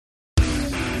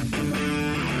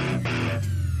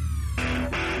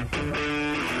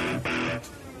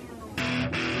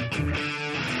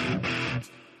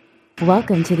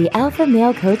Welcome to the Alpha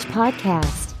Male Coach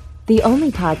Podcast, the only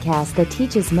podcast that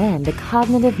teaches men the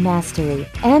cognitive mastery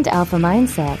and alpha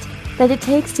mindset that it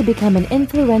takes to become an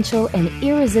influential and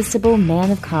irresistible man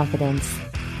of confidence.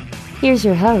 Here's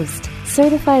your host,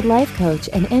 certified life coach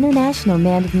and international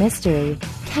man of mystery,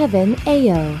 Kevin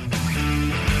Ayo.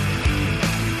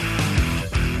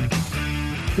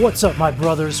 What's up, my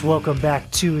brothers? Welcome back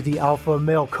to the Alpha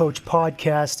Male Coach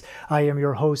Podcast. I am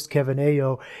your host, Kevin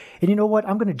Ayo. And you know what?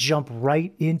 I'm going to jump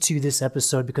right into this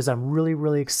episode because I'm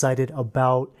really excited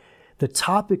about the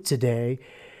topic today.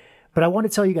 But I want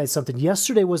to tell you guys something.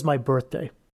 Yesterday was my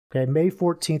birthday. Okay, May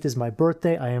 14th is my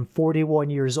birthday. I am 41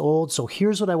 years old. So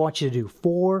here's what I want you to do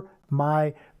for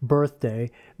my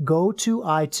birthday. Go to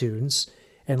iTunes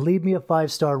and leave me a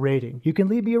 5-star rating. You can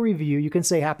leave me a review. You can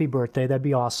say happy birthday. That'd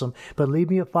be awesome. But leave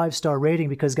me a 5-star rating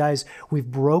because, guys,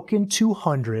 we've broken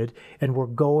 200 and we're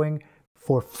going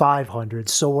for 500.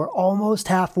 So we're almost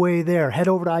halfway there. Head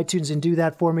over to iTunes and do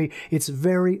that for me. It's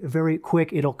very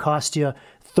quick. It'll cost you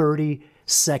 30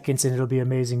 seconds and it'll be an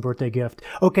amazing birthday gift.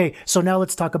 Okay, so now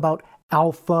let's talk about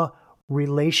alpha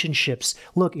relationships.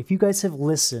 Look, if you guys have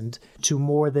listened to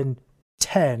more than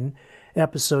 10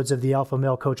 episodes of the Alpha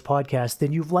Male Coach Podcast,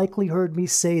 then you've likely heard me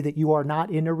say that you are not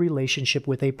in a relationship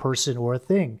with a person or a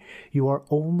thing. You are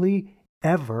only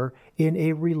ever in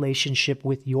a relationship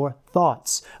with your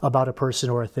thoughts about a person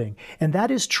or a thing. And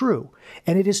that is true.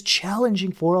 And it is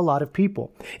challenging for a lot of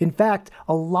people. In fact,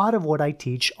 a lot of what I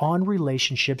teach on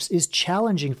relationships is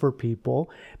challenging for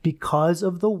people because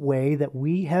of the way that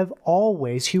we have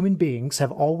always, human beings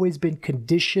have always been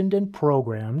conditioned and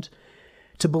programmed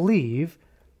to believe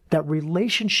that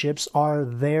relationships are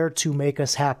there to make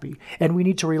us happy. And we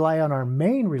need to rely on our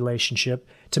main relationship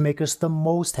to make us the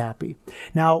most happy.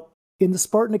 Now, in the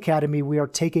Spartan Academy, we are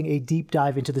taking a deep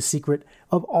dive into the secret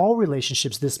of all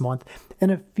relationships this month.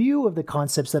 And a few of the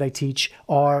concepts that I teach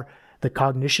are the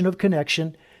cognition of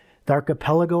connection, the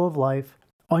archipelago of life,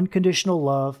 unconditional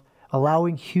love,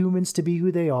 allowing humans to be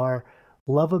who they are,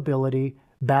 lovability,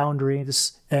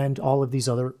 boundaries, and all of these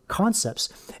other concepts.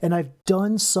 And I've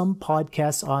done some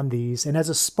podcasts on these. And as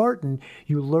a Spartan,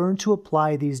 you learn to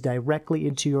apply these directly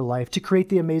into your life to create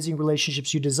the amazing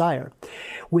relationships you desire.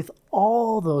 With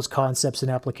all those concepts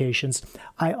and applications,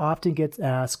 I often get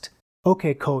asked,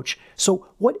 okay, coach, so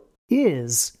what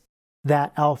is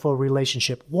that alpha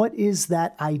relationship? What is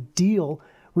that ideal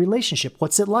relationship?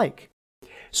 What's it like?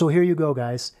 So here you go,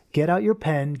 guys. Get out your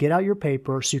pen, get out your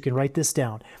paper so you can write this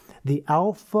down. The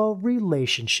alpha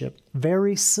relationship,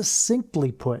 very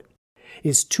succinctly put,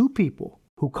 is two people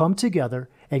who come together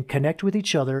and connect with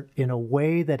each other in a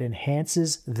way that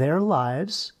enhances their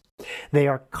lives. They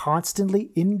are constantly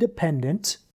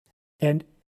independent and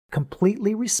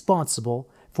completely responsible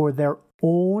for their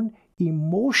own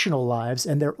emotional lives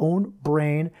and their own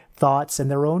brain, thoughts,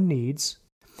 and their own needs.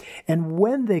 And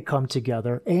when they come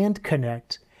together and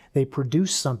connect, they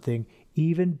produce something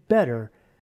even better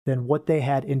than what they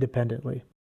had independently.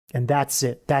 And that's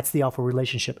it. That's the alpha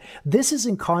relationship. This is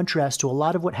in contrast to a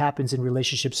lot of what happens in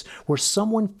relationships where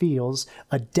someone feels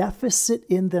a deficit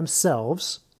in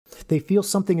themselves. They feel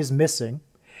something is missing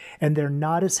and they're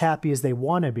not as happy as they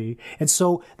want to be. And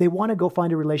so they want to go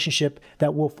find a relationship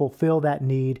that will fulfill that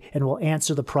need and will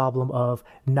answer the problem of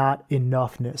not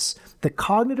enoughness. The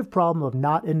cognitive problem of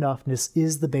not enoughness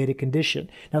is the beta condition.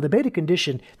 Now, the beta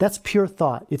condition, that's pure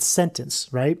thought. It's sentence,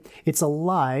 right? It's a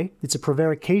lie. It's a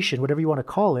prevarication, whatever you want to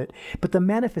call it. But the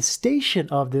manifestation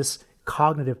of this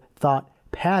cognitive thought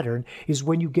pattern is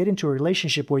when you get into a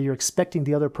relationship where you're expecting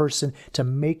the other person to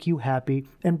make you happy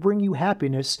and bring you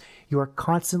happiness. You are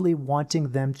constantly wanting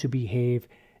them to behave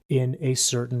in a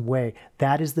certain way.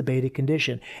 That is the beta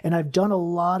condition. And I've done a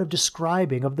lot of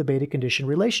describing of the beta condition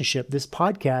relationship. This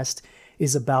podcast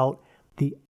is about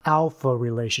the alpha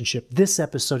relationship. This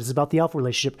episode is about the alpha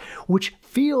relationship, which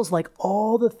feels like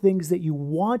all the things that you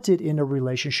wanted in a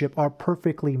relationship are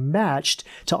perfectly matched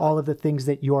to all of the things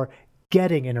that you're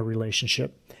getting in a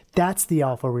relationship. That's the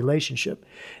alpha relationship.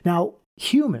 Now,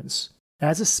 humans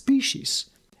as a species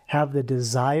have the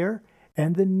desire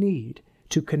and the need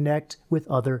to connect with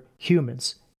other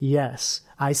humans. Yes,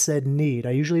 I said need.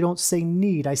 I usually don't say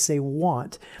need, I say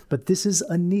want, but this is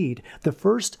a need. The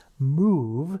first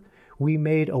move we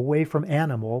made away from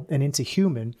animal and into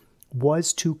human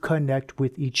was to connect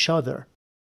with each other.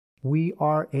 We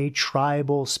are a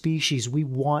tribal species. We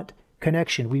want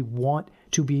connection. We want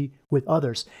to be with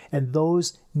others. And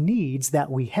those needs that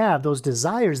we have, those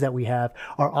desires that we have,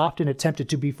 are often attempted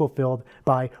to be fulfilled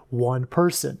by one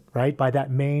person, right? By that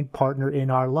main partner in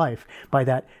our life, by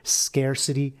that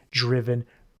scarcity-driven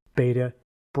beta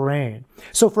brain.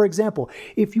 So for example,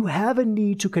 if you have a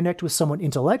need to connect with someone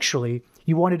intellectually,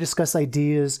 you want to discuss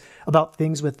ideas about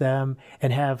things with them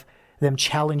and have them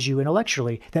challenge you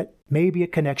intellectually, that may be a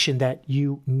connection that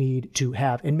you need to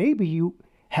have. And maybe you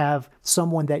have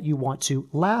someone that you want to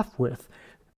laugh with,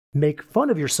 make fun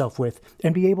of yourself with,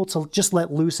 and be able to just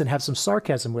let loose and have some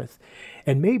sarcasm with.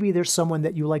 And maybe there's someone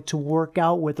that you like to work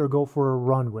out with or go for a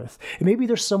run with. And maybe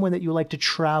there's someone that you like to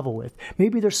travel with.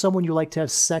 Maybe there's someone you like to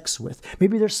have sex with.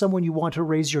 Maybe there's someone you want to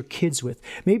raise your kids with.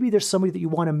 Maybe there's somebody that you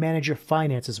want to manage your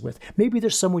finances with. Maybe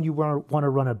there's someone you want to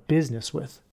run a business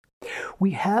with.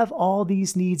 We have all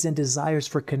these needs and desires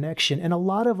for connection, and a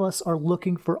lot of us are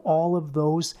looking for all of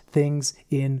those things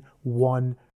in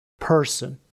one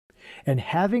person. And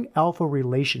having alpha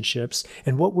relationships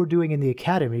and what we're doing in the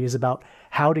academy is about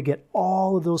how to get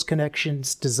all of those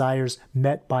connections, desires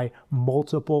met by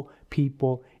multiple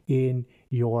people in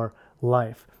your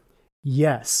life.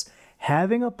 Yes,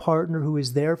 having a partner who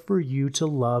is there for you to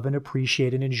love and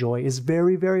appreciate and enjoy is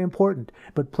very, very important.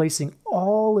 But placing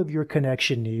all of your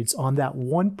connection needs on that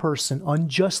one person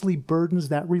unjustly burdens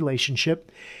that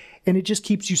relationship, and it just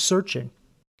keeps you searching.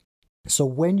 So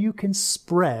when you can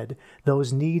spread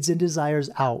those needs and desires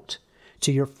out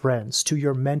to your friends, to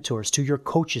your mentors, to your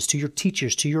coaches, to your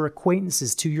teachers, to your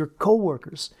acquaintances, to your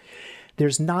coworkers,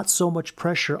 there's not so much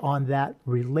pressure on that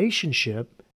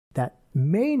relationship, that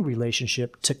main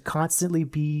relationship, to constantly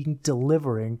be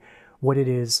delivering what it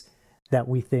is that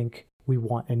we think we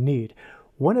want and need.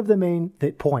 One of the main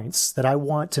points that I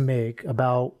want to make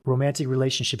about romantic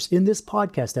relationships in this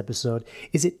podcast episode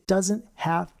is it doesn't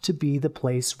have to be the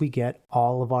place we get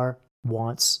all of our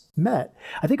wants met.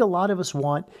 I think a lot of us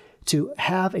want to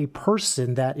have a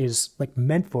person that is like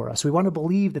meant for us. We want to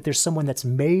believe that there's someone that's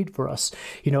made for us.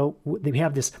 You know, we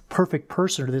have this perfect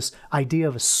person or this idea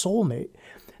of a soulmate.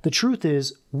 The truth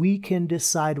is, we can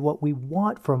decide what we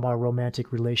want from our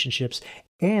romantic relationships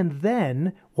and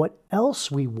then what else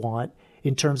we want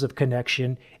in terms of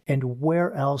connection and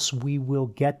where else we will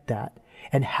get that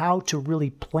and how to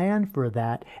really plan for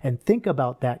that and think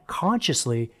about that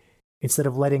consciously instead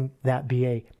of letting that be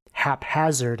a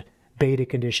haphazard beta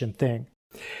condition thing.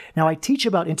 Now, I teach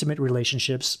about intimate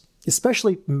relationships,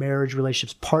 especially marriage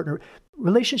relationships, partner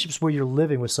relationships where you're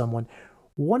living with someone.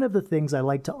 One of the things I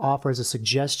like to offer as a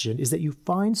suggestion is that you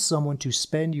find someone to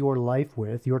spend your life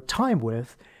with, your time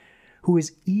with, who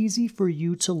is easy for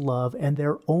you to love, and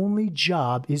their only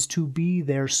job is to be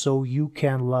there so you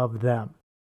can love them.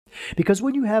 Because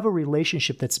when you have a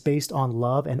relationship that's based on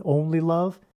love and only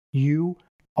love, you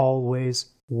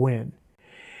always win.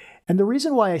 And the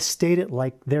reason why I state it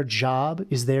like their job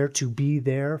is there to be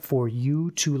there for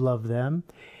you to love them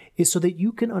is so that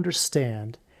you can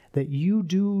understand that you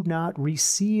do not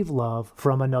receive love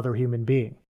from another human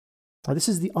being. Now, this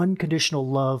is the unconditional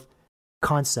love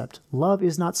concept. Love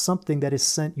is not something that is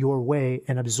sent your way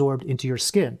and absorbed into your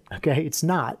skin. Okay? It's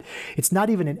not. It's not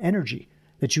even an energy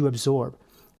that you absorb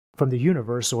from the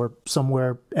universe or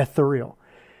somewhere ethereal.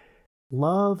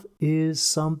 Love is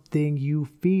something you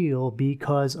feel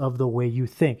because of the way you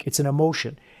think. It's an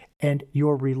emotion. And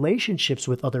your relationships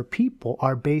with other people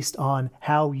are based on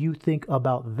how you think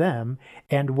about them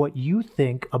and what you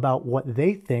think about what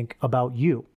they think about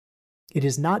you. It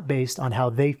is not based on how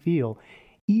they feel,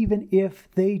 even if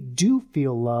they do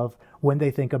feel love when they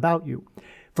think about you.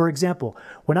 For example,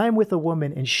 when I'm with a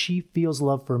woman and she feels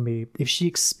love for me, if she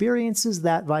experiences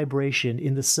that vibration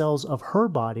in the cells of her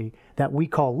body that we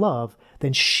call love,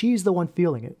 then she's the one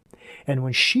feeling it. And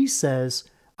when she says,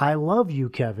 "I love you,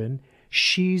 Kevin,"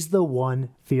 she's the one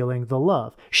feeling the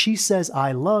love. She says,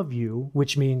 "I love you,"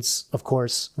 which means, of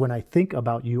course, when I think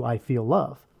about you, I feel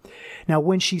love. Now,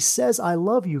 when she says, "I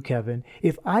love you, Kevin,"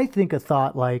 if I think a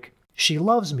thought like, "She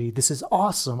loves me, this is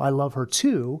awesome, I love her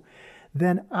too,"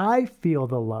 then I feel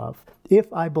the love.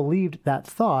 If I believed that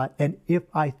thought, and if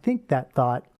I think that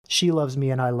thought, "She loves me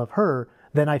and I love her,"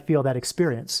 then I feel that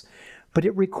experience. But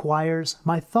it requires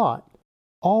my thought,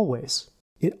 always.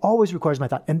 It always requires my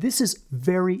thought. And this is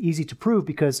very easy to prove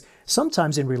because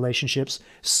sometimes in relationships,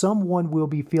 someone will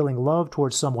be feeling love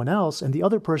towards someone else and the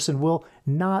other person will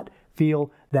not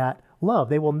feel that love.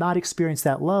 They will not experience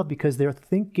that love because they're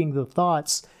thinking the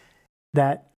thoughts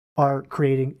that are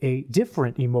creating a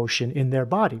different emotion in their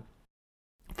body.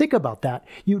 Think about that.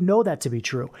 You know that to be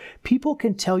true. People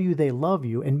can tell you they love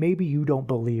you and maybe you don't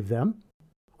believe them,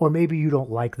 or maybe you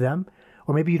don't like them,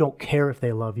 or maybe you don't care if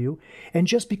they love you. And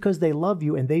just because they love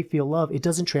you and they feel love, it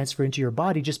doesn't transfer into your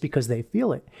body just because they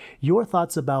feel it. Your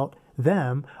thoughts about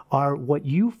them are what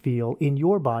you feel in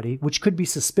your body, which could be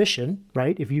suspicion,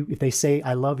 right? If they say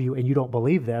 "I love you" and you don't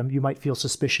believe them, you might feel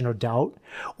suspicion or doubt,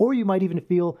 or you might even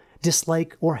feel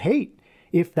dislike or hate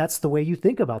if that's the way you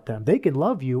think about them. They can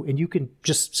love you and you can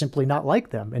just simply not like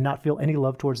them and not feel any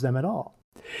love towards them at all.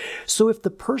 So if the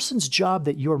person's job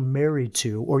that you're married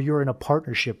to or you're in a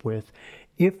partnership with,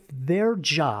 if their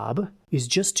job is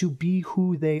just to be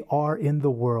who they are in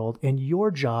the world and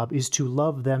your job is to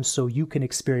love them so you can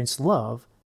experience love,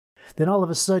 then all of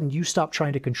a sudden you stop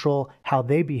trying to control how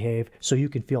they behave so you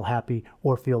can feel happy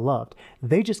or feel loved.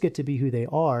 They just get to be who they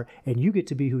are, and you get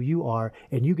to be who you are,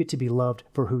 and you get to be loved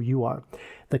for who you are.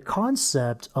 The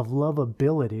concept of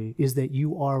lovability is that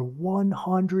you are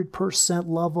 100%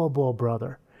 lovable,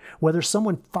 brother. Whether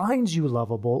someone finds you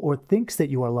lovable or thinks that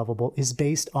you are lovable is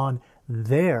based on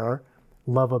their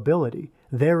lovability,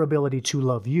 their ability to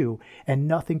love you, and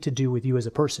nothing to do with you as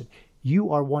a person.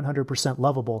 You are 100%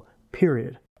 lovable,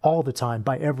 period. All the time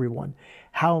by everyone.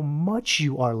 How much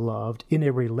you are loved in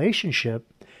a relationship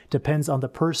depends on the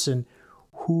person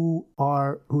who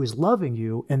is loving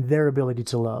you and their ability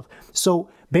to love.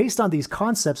 So based on these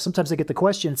concepts, sometimes I get the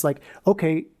question, it's like,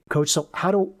 okay, coach, so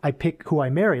how do I pick who I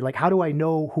marry? Like, how do I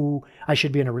know who I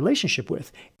should be in a relationship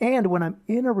with? And when I'm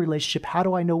in a relationship, how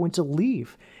do I know when to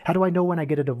leave? How do I know when I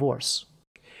get a divorce?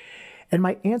 And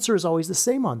my answer is always the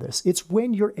same on this. It's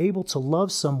when you're able to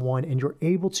love someone and you're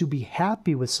able to be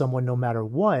happy with someone no matter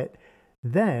what,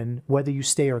 then whether you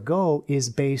stay or go is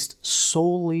based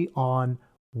solely on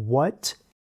what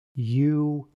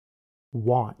you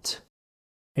want.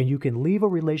 And you can leave a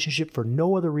relationship for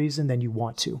no other reason than you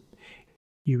want to.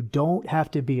 You don't have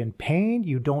to be in pain.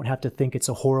 You don't have to think it's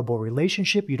a horrible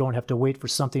relationship. You don't have to wait for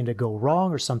something to go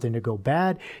wrong or something to go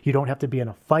bad. You don't have to be in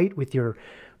a fight with your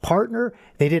partner.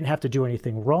 They didn't have to do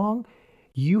anything wrong.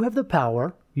 You have the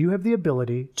power, you have the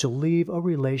ability to leave a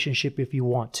relationship if you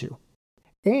want to.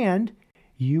 And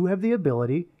you have the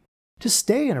ability to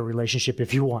stay in a relationship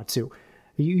if you want to.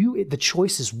 The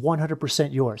choice is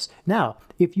 100% yours. Now,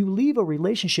 if you leave a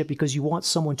relationship because you want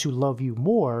someone to love you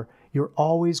more, you're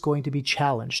always going to be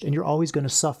challenged and you're always going to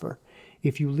suffer.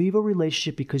 If you leave a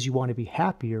relationship because you want to be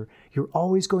happier, you're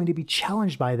always going to be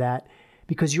challenged by that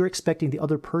because you're expecting the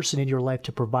other person in your life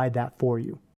to provide that for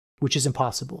you, which is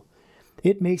impossible.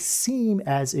 It may seem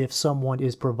as if someone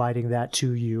is providing that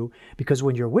to you because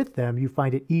when you're with them, you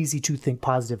find it easy to think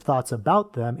positive thoughts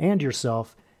about them and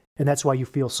yourself, and that's why you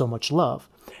feel so much love.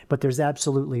 But there's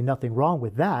absolutely nothing wrong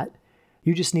with that.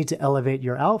 You just need to elevate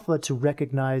your alpha to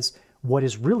recognize what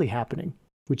is really happening,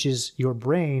 which is your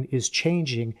brain is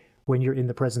changing when you're in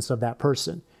the presence of that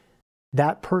person.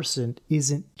 That person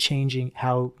isn't changing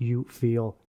how you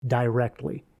feel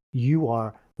directly. You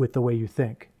are with the way you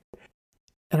think.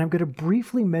 And I'm going to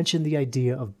briefly mention the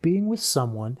idea of being with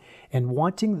someone and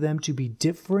wanting them to be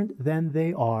different than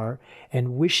they are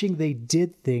and wishing they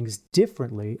did things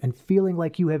differently and feeling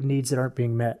like you have needs that aren't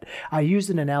being met. I used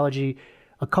an analogy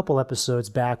a couple episodes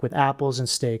back with apples and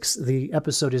steaks. The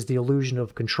episode is The Illusion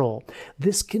of Control.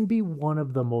 This can be one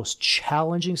of the most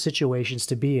challenging situations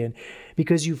to be in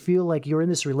because you feel like you're in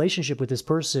this relationship with this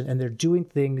person and they're doing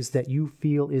things that you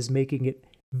feel is making it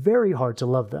very hard to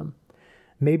love them.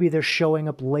 Maybe they're showing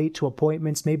up late to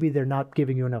appointments. Maybe they're not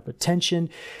giving you enough attention.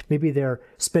 Maybe they're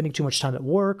spending too much time at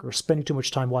work or spending too much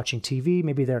time watching TV.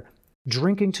 Maybe they're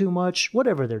drinking too much,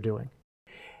 whatever they're doing.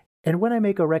 And when I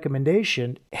make a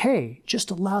recommendation, hey, just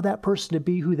allow that person to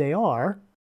be who they are,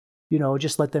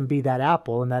 just let them be that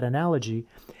apple in that analogy,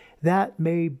 that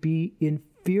may be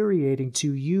infuriating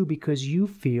to you because you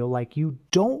feel like you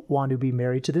don't want to be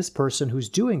married to this person who's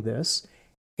doing this,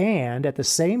 and at the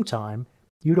same time,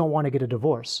 you don't want to get a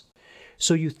divorce.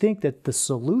 So you think that the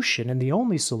solution and the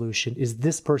only solution is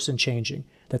this person changing,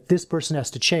 that this person has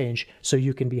to change so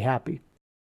you can be happy.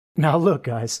 Now look,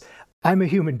 guys, I'm a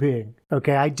human being,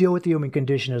 okay? I deal with the human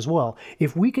condition as well.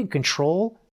 If we can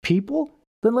control people,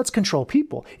 then let's control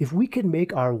people. If we can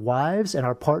make our wives and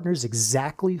our partners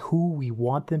exactly who we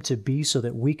want them to be so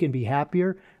that we can be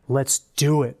happier, let's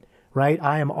do it, right?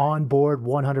 I am on board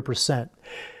 100%.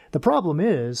 The problem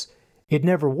is, it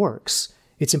never works.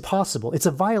 It's impossible. It's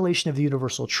a violation of the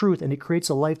universal truth, and it creates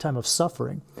a lifetime of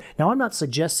suffering. Now, I'm not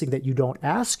suggesting that you don't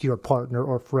ask your partner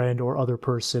or friend or other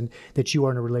person that you are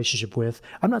in a relationship with.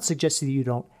 I'm not suggesting that you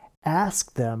don't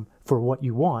ask them for what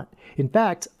you want. In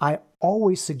fact, I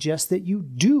always suggest that you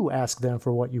do ask them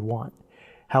for what you want.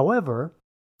 However,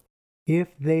 if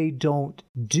they don't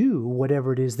do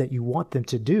whatever it is that you want them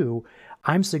to do,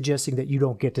 I'm suggesting that you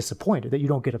don't get disappointed, that you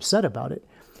don't get upset about it.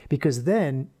 Because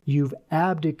then you've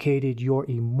abdicated your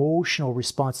emotional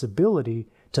responsibility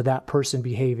to that person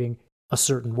behaving a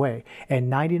certain way. And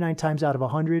 99 times out of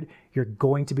 100, you're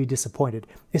going to be disappointed,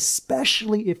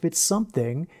 especially if it's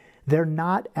something they're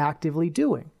not actively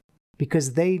doing,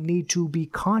 because they need to be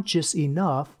conscious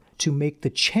enough to make the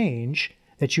change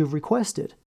that you've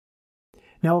requested.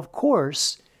 Now, of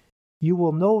course, you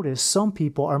will notice some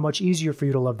people are much easier for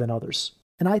you to love than others.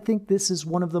 And I think this is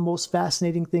one of the most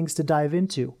fascinating things to dive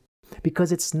into,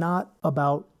 because it's not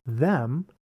about them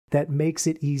that makes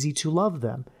it easy to love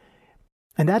them.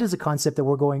 And that is a concept that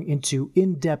we're going into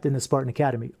in depth in the Spartan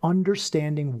Academy,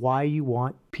 understanding why you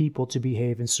want people to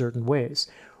behave in certain ways.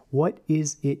 What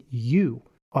is it you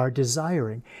are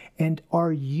desiring? And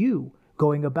are you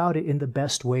going about it in the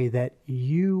best way that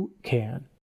you can?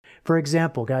 For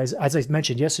example, guys, as I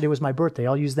mentioned, yesterday was my birthday.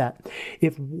 I'll use that.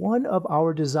 If one of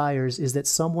our desires is that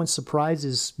someone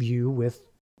surprises you with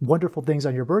wonderful things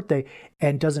on your birthday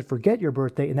and doesn't forget your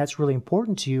birthday, and that's really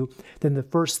important to you, then the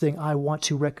first thing I want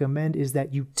to recommend is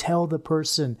that you tell the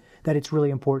person that it's really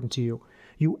important to you.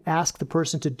 You ask the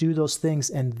person to do those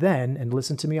things, and then, and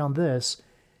listen to me on this,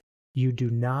 you do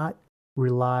not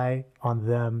rely on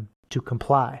them to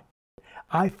comply.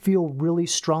 I feel really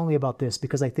strongly about this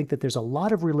because I think that there's a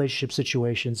lot of relationship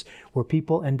situations where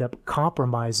people end up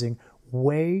compromising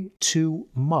way too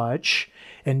much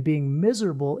and being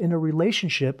miserable in a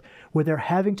relationship where they're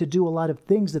having to do a lot of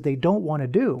things that they don't want to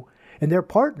do. And their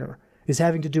partner is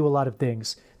having to do a lot of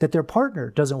things that their partner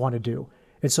doesn't want to do.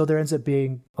 And so there ends up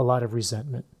being a lot of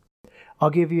resentment. I'll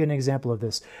give you an example of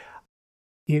this.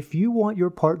 If you want your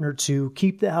partner to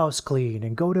keep the house clean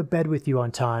and go to bed with you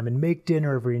on time and make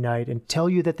dinner every night and tell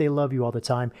you that they love you all the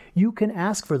time, you can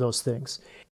ask for those things.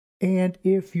 And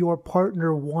if your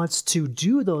partner wants to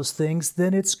do those things,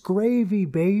 then it's gravy,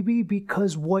 baby,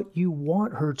 because what you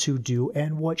want her to do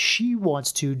and what she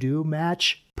wants to do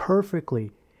match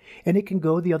perfectly. And it can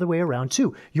go the other way around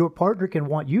too. Your partner can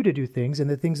want you to do things, and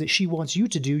the things that she wants you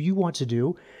to do, you want to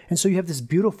do. And so you have this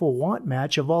beautiful want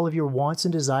match of all of your wants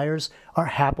and desires are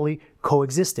happily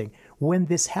coexisting. When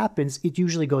this happens, it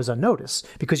usually goes unnoticed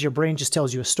because your brain just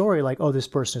tells you a story like, oh, this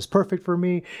person is perfect for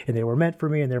me, and they were meant for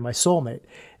me, and they're my soulmate.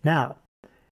 Now,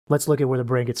 let's look at where the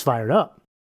brain gets fired up.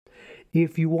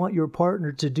 If you want your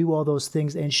partner to do all those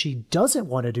things and she doesn't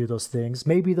want to do those things,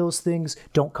 maybe those things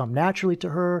don't come naturally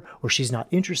to her, or she's not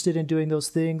interested in doing those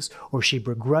things, or she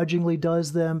begrudgingly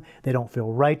does them, they don't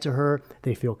feel right to her,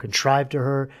 they feel contrived to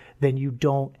her, then you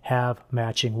don't have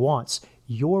matching wants.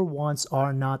 Your wants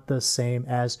are not the same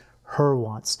as her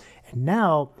wants. And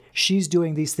now she's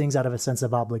doing these things out of a sense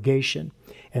of obligation.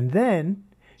 And then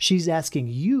she's asking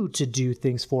you to do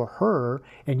things for her,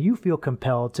 and you feel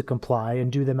compelled to comply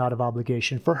and do them out of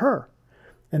obligation for her.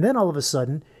 And then all of a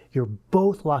sudden, you're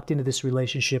both locked into this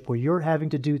relationship where you're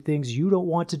having to do things you don't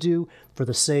want to do for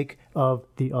the sake of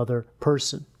the other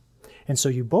person. And so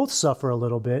you both suffer a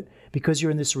little bit because you're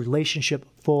in this relationship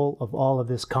full of all of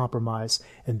this compromise,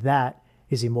 and that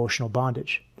is emotional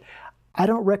bondage. I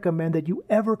don't recommend that you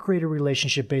ever create a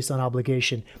relationship based on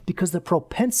obligation because the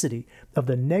propensity of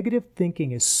the negative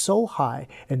thinking is so high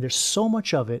and there's so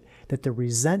much of it that the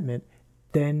resentment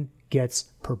then gets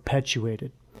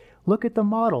perpetuated. Look at the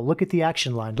model. Look at the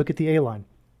action line. Look at the A line.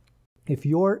 If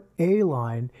your A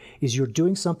line is you're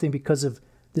doing something because of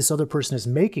this other person is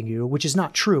making you, which is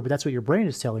not true, but that's what your brain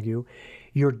is telling you,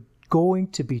 you're going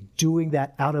to be doing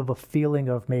that out of a feeling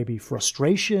of maybe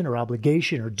frustration or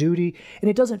obligation or duty, and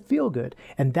it doesn't feel good.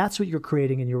 And that's what you're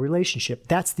creating in your relationship.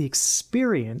 That's the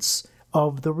experience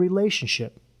of the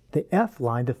relationship. The F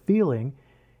line, the feeling,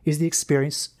 is the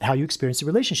experience, how you experience the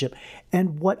relationship.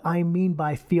 And what I mean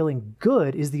by feeling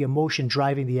good is the emotion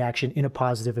driving the action in a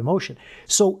positive emotion.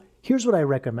 So here's what I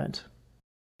recommend.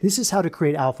 This is how to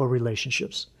create alpha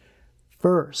relationships.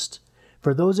 First,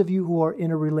 for those of you who are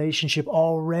in a relationship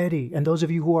already, and those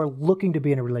of you who are looking to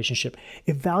be in a relationship,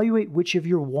 evaluate which of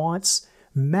your wants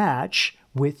match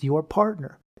with your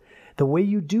partner. The way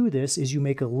you do this is you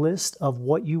make a list of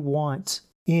what you want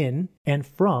in and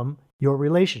from your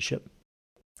relationship.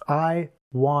 I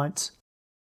want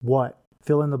what?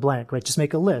 Fill in the blank, right? Just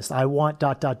make a list. I want ...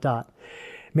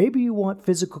 Maybe you want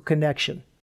physical connection,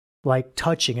 like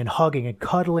touching and hugging and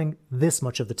cuddling this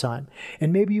much of the time.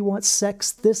 And maybe you want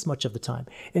sex this much of the time.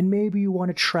 And maybe you want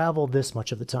to travel this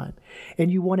much of the time.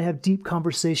 And you want to have deep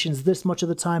conversations this much of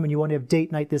the time. And you want to have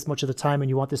date night this much of the time. And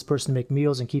you want this person to make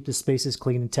meals and keep the spaces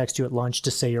clean and text you at lunch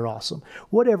to say you're awesome.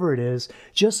 Whatever it is,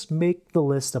 just make the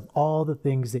list of all the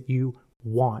things that you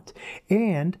want.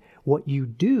 And what you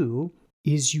do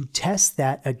is you test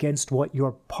that against what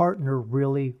your partner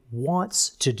really wants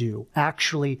to do,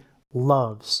 actually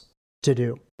loves to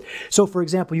do. So for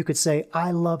example, you could say,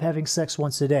 I love having sex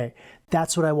once a day.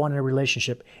 That's what I want in a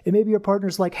relationship. And maybe your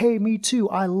partner's like, hey, me too.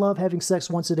 I love having sex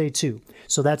once a day too.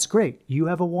 So that's great. You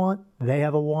have a want, they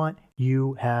have a want,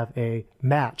 you have a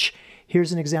match.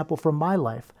 Here's an example from my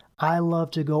life. I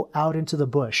love to go out into the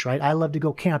bush, right? I love to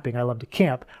go camping. I love to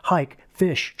camp, hike,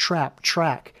 fish, trap,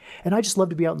 track. And I just love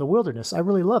to be out in the wilderness. I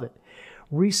really love it.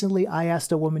 Recently, I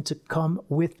asked a woman to come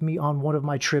with me on one of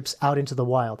my trips out into the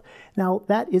wild. Now,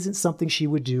 that isn't something she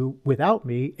would do without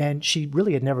me, and she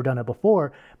really had never done it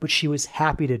before, but she was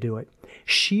happy to do it.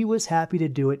 She was happy to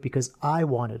do it because I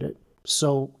wanted it.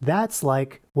 So that's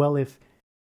like, well, if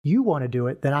you want to do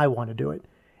it, then I want to do it.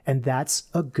 And that's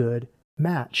a good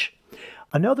match.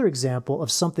 Another example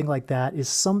of something like that is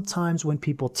sometimes when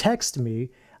people text me,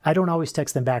 I don't always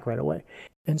text them back right away.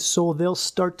 And so they'll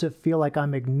start to feel like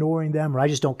I'm ignoring them or I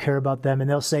just don't care about them. And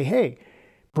they'll say, hey,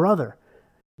 brother,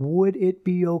 would it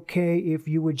be okay if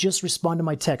you would just respond to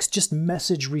my text, just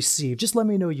message received, just let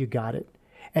me know you got it.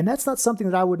 And that's not something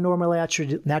that I would normally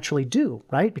naturally do,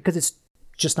 right? Because it's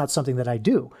just not something that I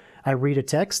do. I read a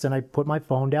text and I put my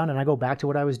phone down and I go back to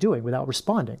what I was doing without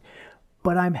responding.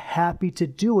 But I'm happy to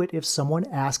do it if someone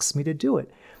asks me to do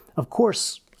it. Of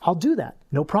course, I'll do that.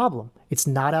 No problem. It's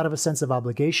not out of a sense of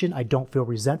obligation. I don't feel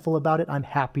resentful about it. I'm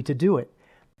happy to do it.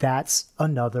 That's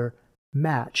another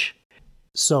match.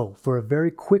 So, for a very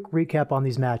quick recap on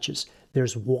these matches,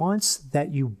 there's wants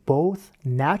that you both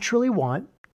naturally want,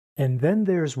 and then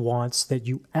there's wants that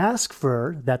you ask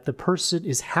for that the person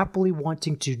is happily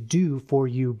wanting to do for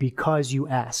you because you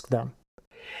ask them.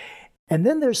 And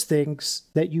then there's things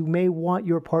that you may want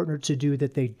your partner to do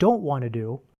that they don't want to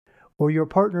do, or your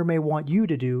partner may want you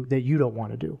to do that you don't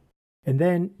want to do. And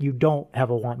then you don't have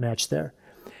a want match there.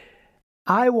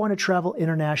 I want to travel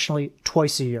internationally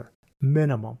twice a year,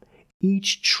 minimum.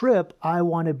 Each trip, I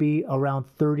want to be around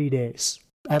 30 days,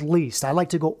 at least. I like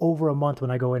to go over a month when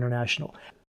I go international.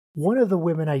 One of the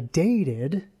women I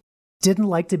dated didn't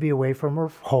like to be away from her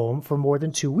home for more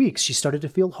than 2 weeks. She started to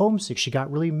feel homesick. She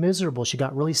got really miserable. She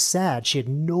got really sad. She had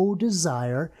no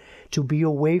desire to be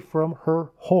away from her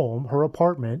home, her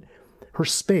apartment, her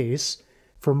space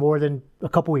for more than a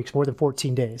couple weeks, more than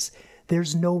 14 days.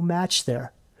 There's no match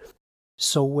there.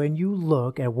 So when you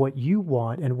look at what you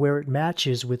want and where it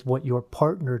matches with what your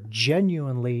partner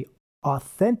genuinely,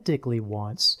 authentically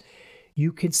wants,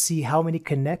 you can see how many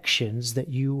connections that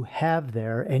you have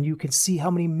there, and you can see how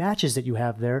many matches that you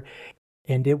have there,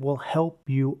 and it will help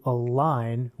you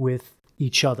align with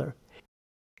each other.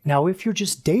 Now, if you're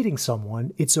just dating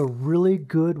someone, it's a really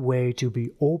good way to be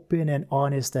open and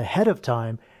honest ahead of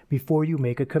time before you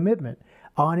make a commitment.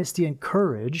 Honesty and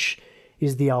courage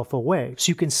is the alpha way.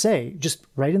 So you can say, just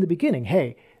right in the beginning,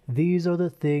 hey, these are the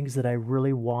things that I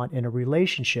really want in a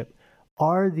relationship.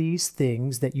 Are these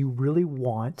things that you really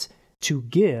want to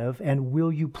give? And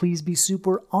will you please be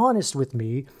super honest with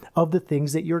me of the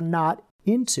things that you're not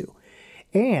into?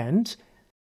 And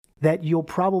that you'll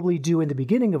probably do in the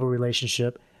beginning of a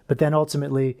relationship, but then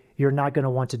ultimately you're not going to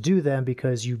want to do them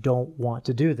because you don't want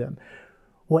to do them.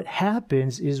 What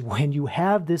happens is when you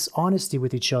have this honesty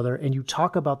with each other and you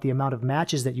talk about the amount of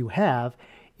matches that you have,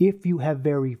 if you have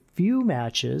very few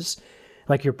matches,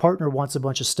 like your partner wants a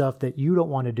bunch of stuff that you don't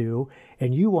want to do,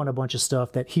 and you want a bunch of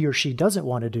stuff that he or she doesn't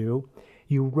want to do,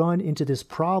 you run into this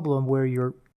problem where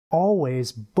you're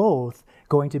always both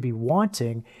going to be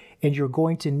wanting, and you're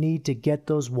going to need to get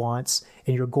those wants,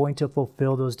 and you're going to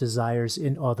fulfill those desires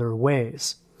in other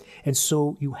ways. And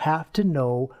so you have to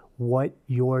know what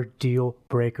your deal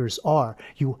breakers are.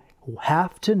 You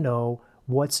have to know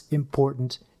what's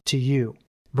important to you.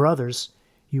 Brothers,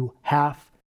 you have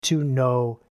to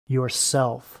know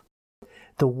yourself.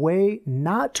 The way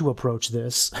not to approach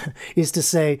this is to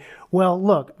say, well,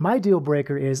 look, my deal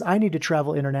breaker is I need to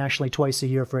travel internationally twice a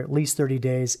year for at least 30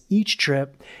 days each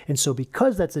trip. And so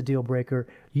because that's a deal breaker,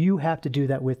 you have to do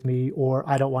that with me or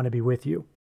I don't want to be with you.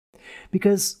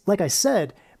 Because like I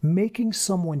said, making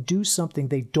someone do something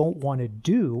they don't want to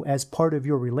do as part of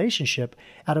your relationship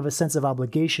out of a sense of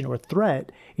obligation or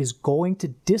threat is going to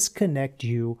disconnect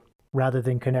you rather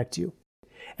than connect you.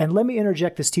 And let me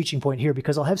interject this teaching point here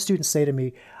because I'll have students say to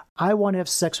me, I want to have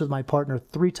sex with my partner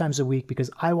 3 times a week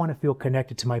because I want to feel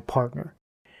connected to my partner.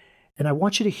 And I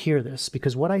want you to hear this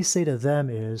because what I say to them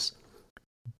is,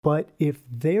 but if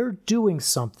they're doing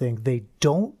something they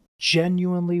don't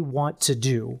genuinely want to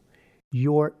do,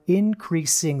 you're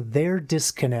increasing their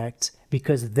disconnect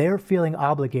because they're feeling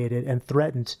obligated and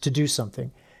threatened to do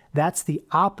something. That's the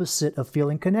opposite of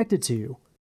feeling connected to you.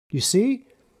 You see?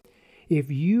 If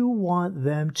you want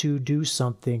them to do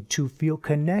something to feel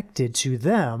connected to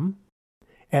them,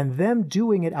 and them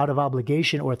doing it out of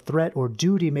obligation or threat or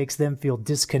duty makes them feel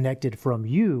disconnected from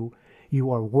you,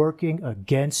 you are working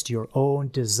against your own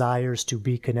desires to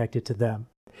be connected to them.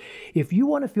 If you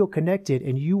want to feel connected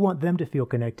and you want them to feel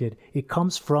connected, it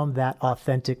comes from that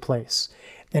authentic place.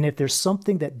 And if there's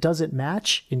something that doesn't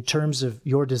match in terms of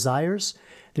your desires,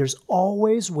 there's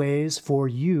always ways for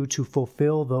you to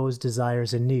fulfill those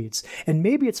desires and needs. And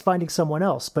maybe it's finding someone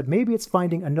else, but maybe it's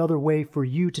finding another way for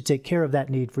you to take care of that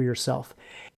need for yourself.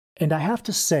 And I have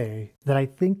to say that I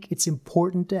think it's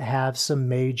important to have some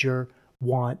major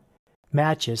want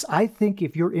matches. I think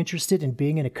if you're interested in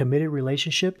being in a committed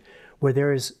relationship where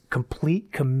there is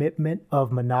complete commitment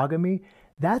of monogamy,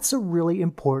 that's a really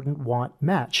important want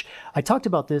match. I talked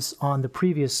about this on the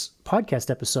previous podcast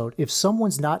episode. If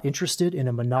someone's not interested in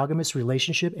a monogamous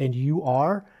relationship and you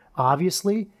are,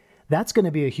 obviously, that's going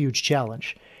to be a huge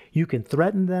challenge. You can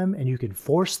threaten them and you can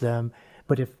force them,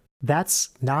 but if that's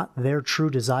not their true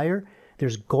desire,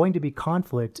 there's going to be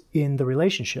conflict in the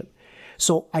relationship.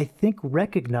 So I think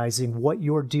recognizing what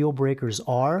your deal breakers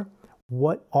are,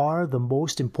 what are the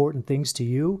most important things to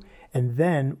you, and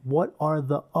then what are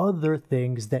the other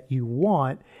things that you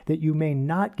want that you may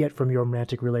not get from your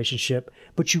romantic relationship,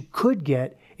 but you could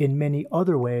get in many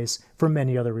other ways from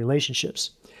many other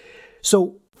relationships.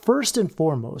 So first and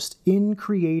foremost, in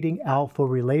creating alpha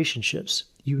relationships,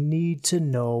 you need to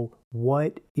know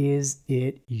what is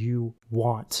it you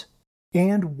want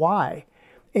and why.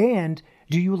 And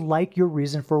do you like your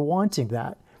reason for wanting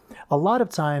that? A lot of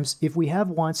times, if we have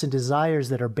wants and desires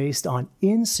that are based on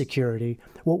insecurity,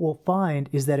 what we'll find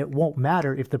is that it won't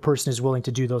matter if the person is willing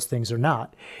to do those things or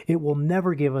not. It will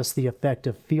never give us the effect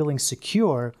of feeling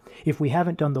secure if we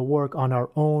haven't done the work on our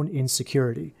own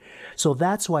insecurity. So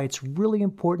that's why it's really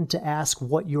important to ask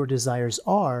what your desires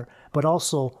are, but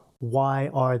also why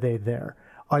are they there?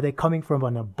 Are they coming from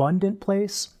an abundant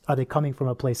place? Are they coming from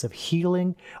a place of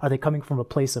healing? Are they coming from a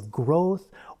place of growth?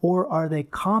 Or are they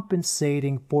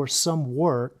compensating for some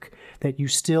work that you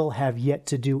still have yet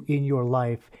to do in your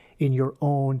life, in your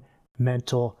own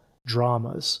mental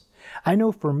dramas? I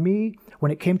know for me,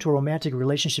 when it came to romantic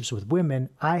relationships with women,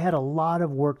 I had a lot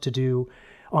of work to do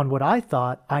on what I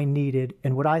thought I needed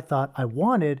and what I thought I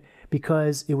wanted,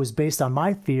 because it was based on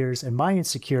my fears and my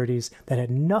insecurities that had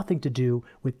nothing to do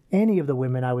with any of the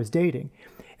women I was dating.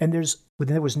 And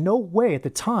there was no way at the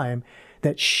time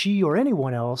that she or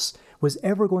anyone else was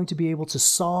ever going to be able to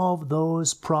solve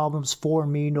those problems for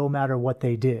me, no matter what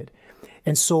they did.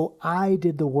 And so I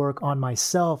did the work on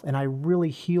myself, and I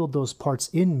really healed those parts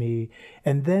in me,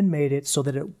 and then made it so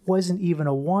that it wasn't even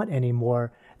a want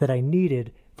anymore that I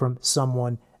needed from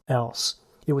someone else.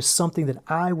 It was something that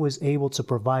I was able to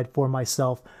provide for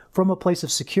myself from a place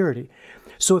of security.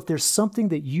 So if there's something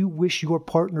that you wish your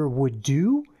partner would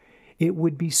do, it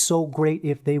would be so great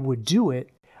if they would do it.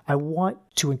 I want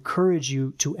to encourage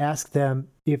you to ask them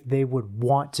if they would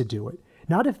want to do it.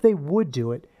 Not if they would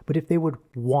do it, but if they would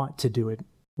want to do it.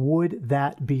 Would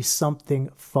that be something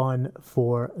fun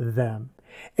for them?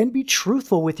 And be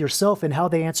truthful with yourself in how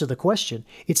they answer the question.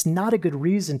 It's not a good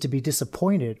reason to be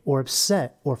disappointed or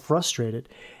upset or frustrated.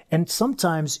 And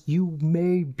sometimes you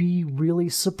may be really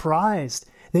surprised.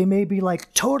 They may be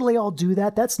like, totally, I'll do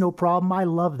that. That's no problem. I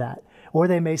love that. Or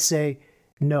they may say,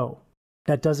 no,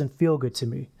 that doesn't feel good to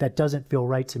me. That doesn't feel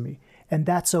right to me. And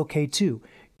that's okay too.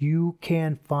 You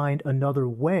can find another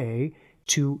way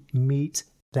to meet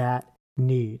that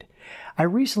need. I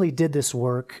recently did this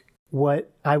work,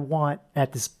 what I want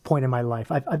at this point in my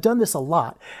life. I've done this a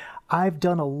lot. I've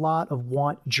done a lot of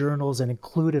want journals and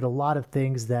included a lot of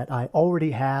things that I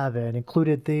already have and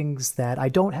included things that I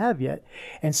don't have yet.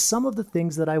 And some of the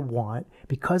things that I want,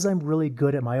 because I'm really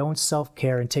good at my own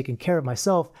self-care and taking care of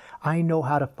myself, I know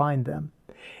how to find them.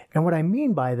 And what I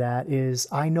mean by that is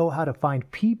I know how to find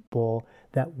people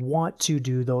that want to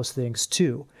do those things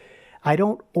too. I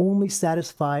don't only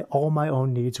satisfy all my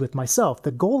own needs with myself. The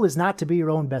goal is not to be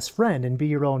your own best friend and be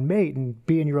your own mate and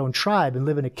be in your own tribe and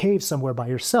live in a cave somewhere by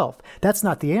yourself. That's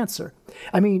not the answer.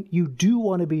 I mean, you do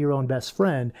want to be your own best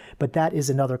friend, but that is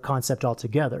another concept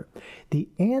altogether. The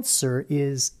answer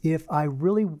is if I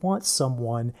really want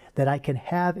someone that I can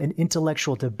have an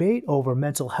intellectual debate over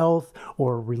mental health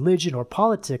or religion or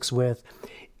politics with,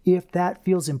 if that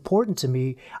feels important to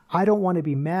me, I don't want to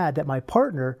be mad that my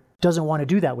partner doesn't want to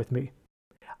do that with me.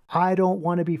 I don't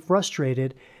want to be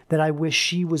frustrated that I wish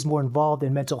she was more involved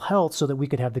in mental health so that we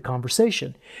could have the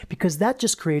conversation, because that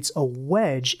just creates a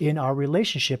wedge in our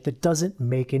relationship that doesn't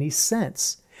make any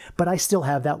sense. But I still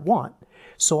have that want.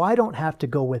 So I don't have to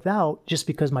go without just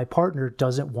because my partner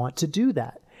doesn't want to do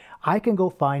that. I can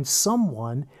go find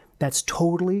someone that's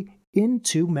totally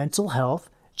into mental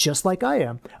health, just like I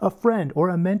am, a friend or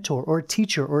a mentor or a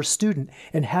teacher or a student,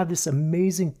 and have this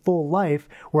amazing full life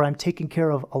where I'm taking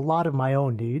care of a lot of my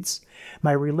own needs.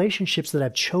 My relationships that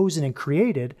I've chosen and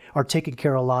created are taking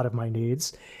care of a lot of my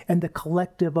needs. And the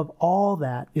collective of all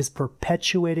that is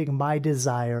perpetuating my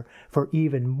desire for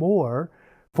even more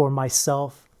for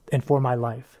myself and for my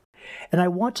life. And I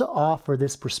want to offer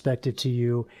this perspective to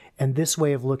you and this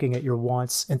way of looking at your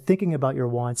wants and thinking about your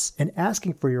wants and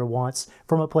asking for your wants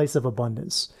from a place of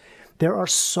abundance. There are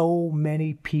so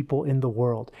many people in the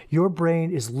world. Your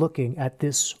brain is looking at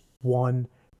this one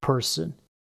person.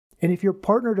 And if your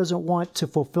partner doesn't want to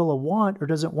fulfill a want or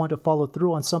doesn't want to follow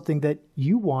through on something that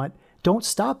you want, don't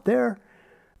stop there.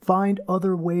 Find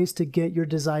other ways to get your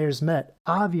desires met.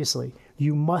 Obviously,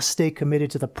 you must stay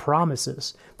committed to the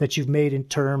promises that you've made in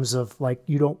terms of, like,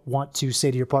 you don't want to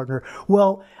say to your partner,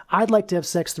 well, I'd like to have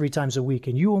sex 3 times a week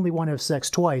and you only want to have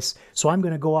sex twice, so I'm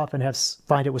going to go off and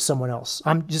find it with someone else.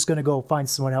 I'm just going to go find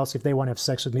someone else if they want to have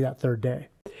sex with me that 3rd day.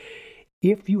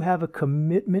 If you have a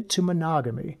commitment to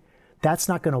monogamy, that's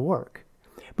not going to work.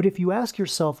 But if you ask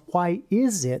yourself, why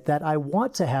is it that I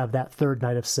want to have that 3rd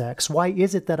night of sex? Why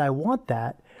is it that I want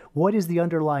that? What is the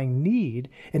underlying need?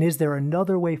 And is there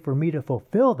another way for me to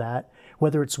fulfill that,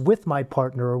 whether it's with my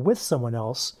partner or with someone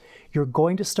else? You're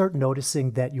going to start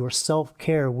noticing that your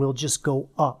self-care will just go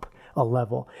up a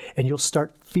level, and you'll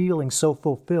start feeling so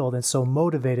fulfilled and so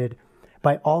motivated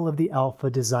by all of the alpha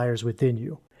desires within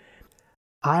you.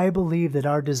 I believe that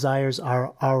our desires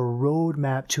are our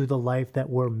roadmap to the life that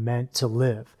we're meant to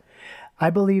live.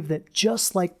 I believe that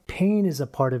just like pain is a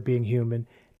part of being human,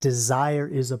 desire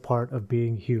is a part of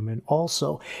being human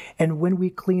also. And when we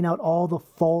clean out all the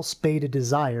false beta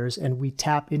desires and we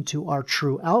tap into our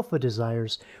true alpha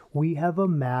desires, we have a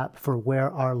map for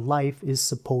where our life is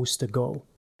supposed to go.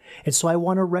 And so I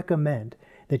want to recommend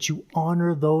that you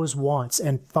honor those wants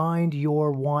and find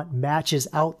your want matches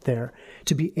out there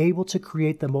to be able to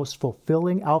create the most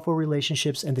fulfilling alpha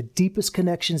relationships and the deepest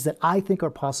connections that I think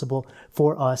are possible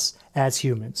for us as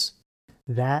humans.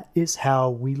 That is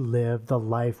how we live the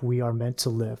life we are meant to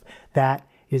live. That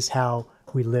is how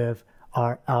we live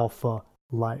our alpha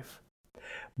life.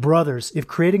 Brothers, if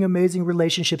creating amazing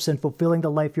relationships and fulfilling the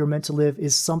life you're meant to live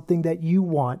is something that you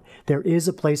want, there is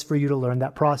a place for you to learn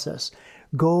that process.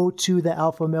 Go to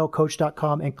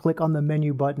thealphamalecoach.com and click on the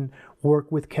menu button,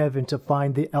 Work with Kevin, to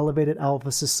find the Elevated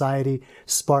Alpha Society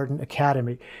Spartan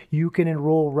Academy. You can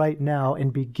enroll right now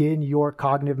and begin your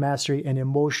cognitive mastery and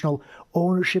emotional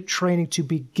ownership training to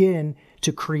begin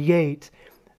to create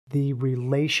the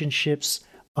relationships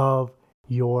of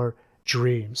your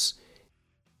dreams.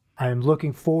 I am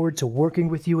looking forward to working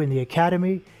with you in the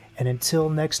Academy, and until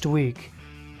next week,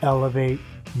 elevate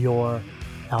your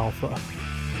alpha.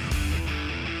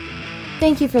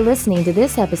 Thank you for listening to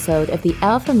this episode of the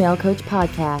Alpha Male Coach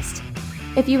Podcast.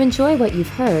 If you enjoy what you've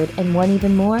heard and want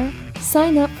even more,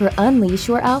 sign up for Unleash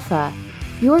Your Alpha,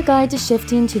 your guide to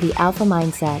shifting to the alpha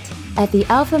mindset at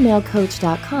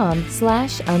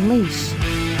thealphamalecoach.com/unleash.